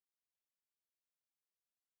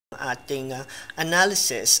ating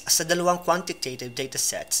analysis sa dalawang quantitative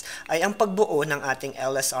datasets ay ang pagbuo ng ating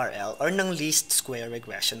LSRL or ng least square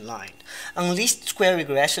regression line. Ang least square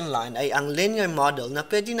regression line ay ang linear model na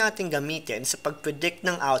pwede natin gamitin sa pag-predict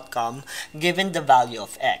ng outcome given the value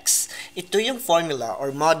of x. Ito yung formula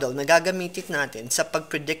or model na gagamitin natin sa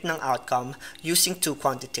pag-predict ng outcome using two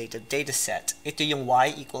quantitative dataset. Ito yung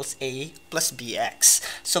y equals a plus bx.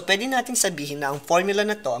 So, pwede natin sabihin na ang formula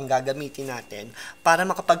na to ang gagamitin natin para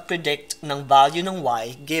makapag-predict ng value ng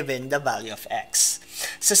y given the value of x.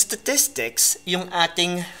 Sa statistics, yung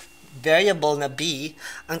ating variable na b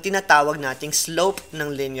ang tinatawag nating slope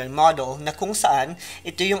ng linear model na kung saan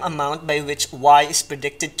ito yung amount by which y is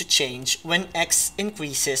predicted to change when x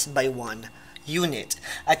increases by 1 unit.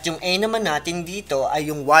 At yung a naman natin dito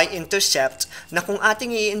ay yung y-intercept na kung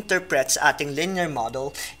ating i-interpret sa ating linear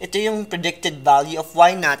model, ito yung predicted value of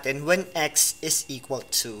y natin when x is equal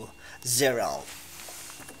to 0.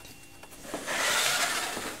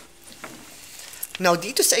 Now,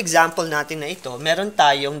 dito sa example natin na ito, meron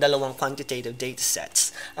tayong dalawang quantitative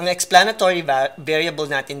datasets. Ang explanatory variable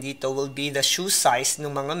natin dito will be the shoe size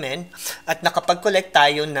ng mga men at nakapag-collect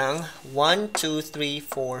tayo ng 1, 2, 3,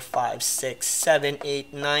 4, 5, 6, 7,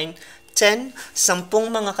 8, 9, 10, 10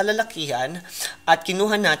 mga kalalakihan at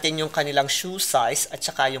kinuha natin yung kanilang shoe size at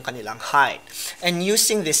saka yung kanilang height. And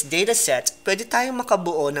using this dataset, pwede tayong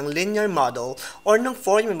makabuo ng linear model or ng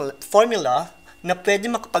formula na pwede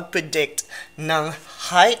makapag-predict ng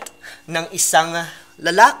height ng isang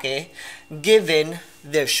lalaki given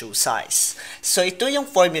their shoe size. So, ito yung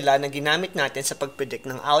formula na ginamit natin sa pag-predict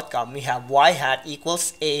ng outcome. We have y hat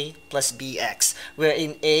equals a plus bx,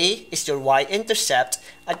 wherein a is your y-intercept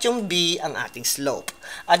at yung b ang ating slope.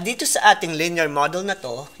 At dito sa ating linear model na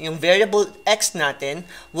to, yung variable x natin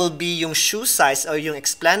will be yung shoe size or yung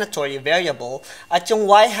explanatory variable at yung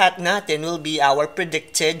y hat natin will be our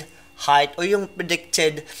predicted height o yung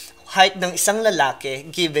predicted height ng isang lalaki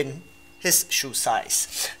given his shoe size.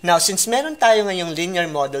 Now, since meron tayo ngayong linear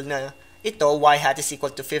model na ito, y hat is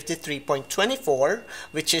equal to 53.24,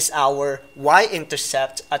 which is our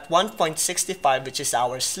y-intercept, at 1.65, which is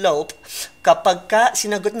our slope, kapag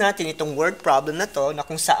sinagot natin itong word problem na to, na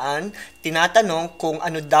kung saan tinatanong kung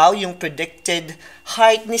ano daw yung predicted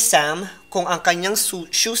height ni Sam kung ang kanyang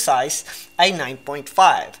shoe size ay 9.5.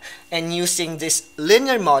 And using this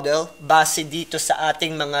linear model, base dito sa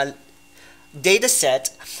ating mga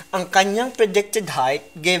dataset, ang kanyang predicted height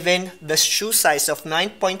given the shoe size of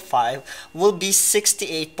 9.5 will be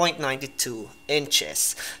 68.92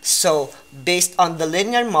 inches. So, based on the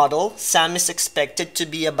linear model, Sam is expected to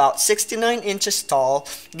be about 69 inches tall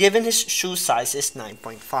given his shoe size is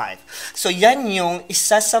 9.5. So, yan yung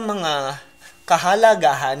isa sa mga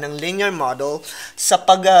kahalagahan ng linear model sa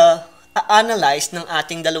pag-analyze ng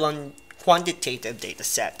ating dalawang quantitative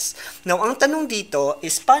datasets. Now, ang tanong dito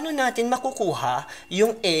is paano natin makukuha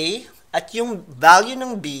yung A at yung value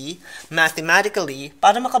ng B mathematically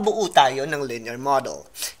para makabuo tayo ng linear model.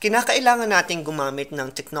 Kinakailangan natin gumamit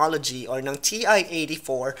ng technology or ng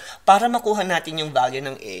TI-84 para makuha natin yung value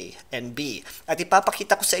ng A and B. At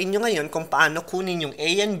ipapakita ko sa inyo ngayon kung paano kunin yung A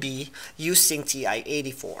and B using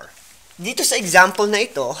TI-84. Dito sa example na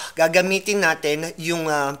ito, gagamitin natin yung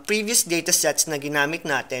previous datasets na ginamit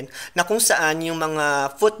natin na kung saan yung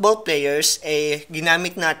mga football players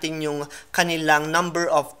ginamit natin yung kanilang number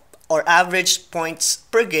of or average points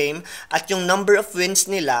per game at yung number of wins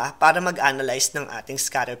nila para mag-analyze ng ating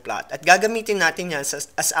scatter plot. At gagamitin natin yan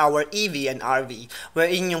as our EV and RV,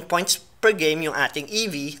 wherein yung points per game yung ating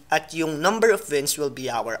EV at yung number of wins will be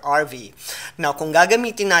our RV. Now, kung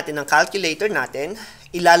gagamitin natin ang calculator natin,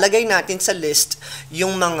 ilalagay natin sa list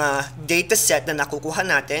yung mga dataset na nakukuha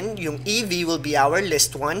natin. Yung EV will be our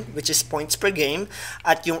list 1, which is points per game,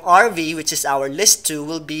 at yung RV, which is our list 2,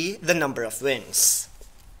 will be the number of wins.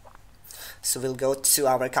 So we'll go to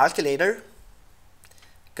our calculator,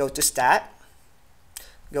 go to Stat,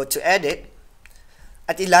 go to Edit,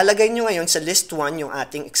 at ilalagay nyo ngayon sa list 1 yung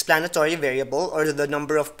ating explanatory variable or the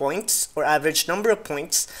number of points or average number of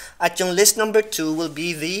points, at yung list number 2 will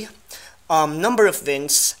be the number of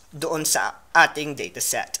wins doon sa ating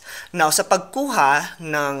dataset. Now, sa pagkuha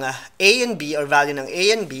ng A and B or value ng A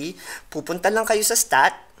and B, pupunta lang kayo sa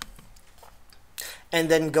Stat and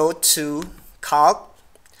then go to Calc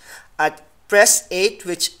at press 8,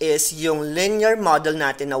 which is yung linear model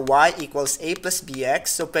natin na y equals a plus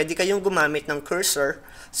bx. So, pwede kayong gumamit ng cursor.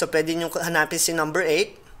 So, pwede nyo hanapin si number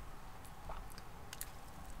 8.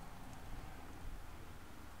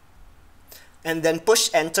 And then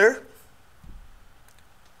push enter.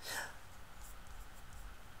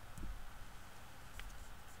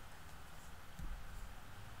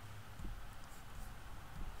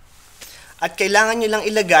 At kailangan nyo lang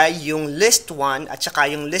ilagay yung list 1 at saka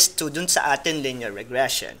yung list 2 dun sa ating linear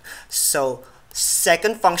regression. So,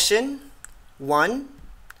 second function, 1,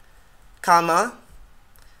 comma,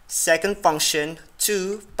 second function,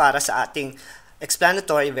 2 para sa ating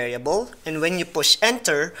explanatory variable, and when you push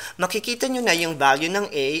enter, makikita nyo na yung value ng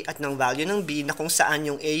A at ng value ng B na kung saan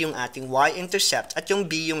yung A yung ating y-intercept at yung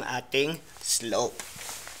B yung ating slope.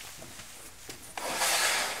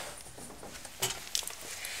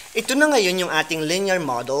 Ito na ngayon yung ating linear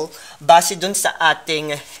model base dun sa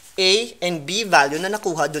ating A and B value na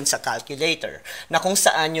nakuha dun sa calculator, na kung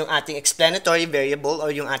saan yung ating explanatory variable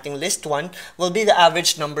or yung ating list 1 will be the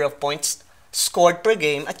average number of points scored per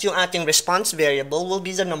game, at yung ating response variable will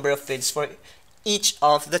be the number of wins for each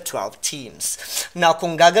of the 12 teams. Now,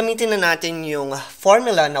 kung gagamitin na natin yung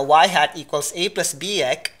formula na y hat equals a plus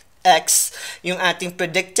bx, yung ating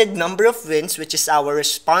predicted number of wins, which is our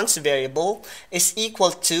response variable, is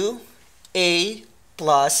equal to a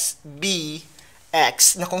plus b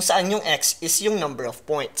x, na kung saan yung x is yung number of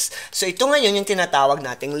points. So, ito ngayon yung tinatawag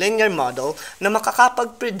nating linear model na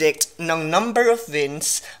makakapag-predict ng number of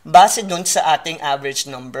wins base doon sa ating average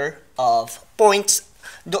number of points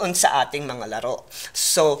doon sa ating mga laro.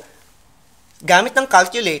 So, gamit ng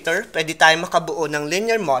calculator, pwede tayong makabuo ng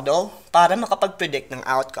linear model para makapag-predict ng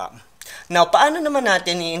outcome. Now, paano naman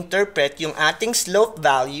natin i-interpret yung ating slope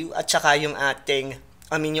value at saka yung ating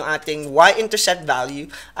yung ating y-intercept value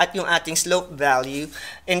at yung ating slope value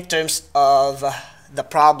in terms of the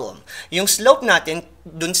problem. Yung slope natin,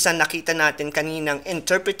 dun sa nakita natin kaninang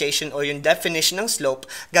interpretation or yung definition ng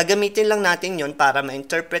slope, gagamitin lang natin yon para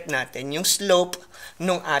ma-interpret natin yung slope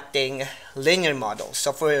ng ating linear model.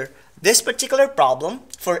 So for this particular problem,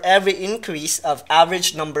 for every increase of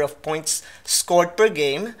average number of points scored per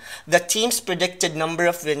game, the team's predicted number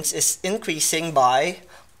of wins is increasing by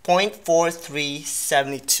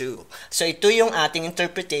 0.4372. So, ito yung ating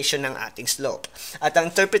interpretation ng ating slope. At ang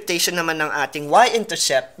interpretation naman ng ating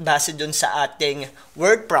y-intercept base dun sa ating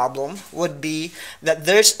word problem would be that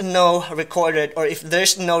there's no recorded, or if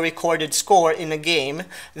there's no recorded score in a game,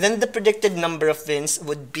 then the predicted number of wins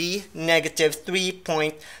would be negative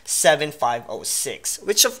 3.7506,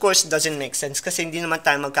 which of course doesn't make sense kasi hindi naman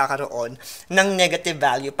tayo magkakaroon ng negative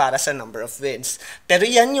value para sa number of wins. Pero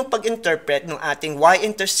yan yung pag-interpret ng ating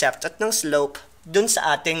y-intercept at ng slope dun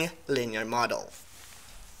sa ating linear model.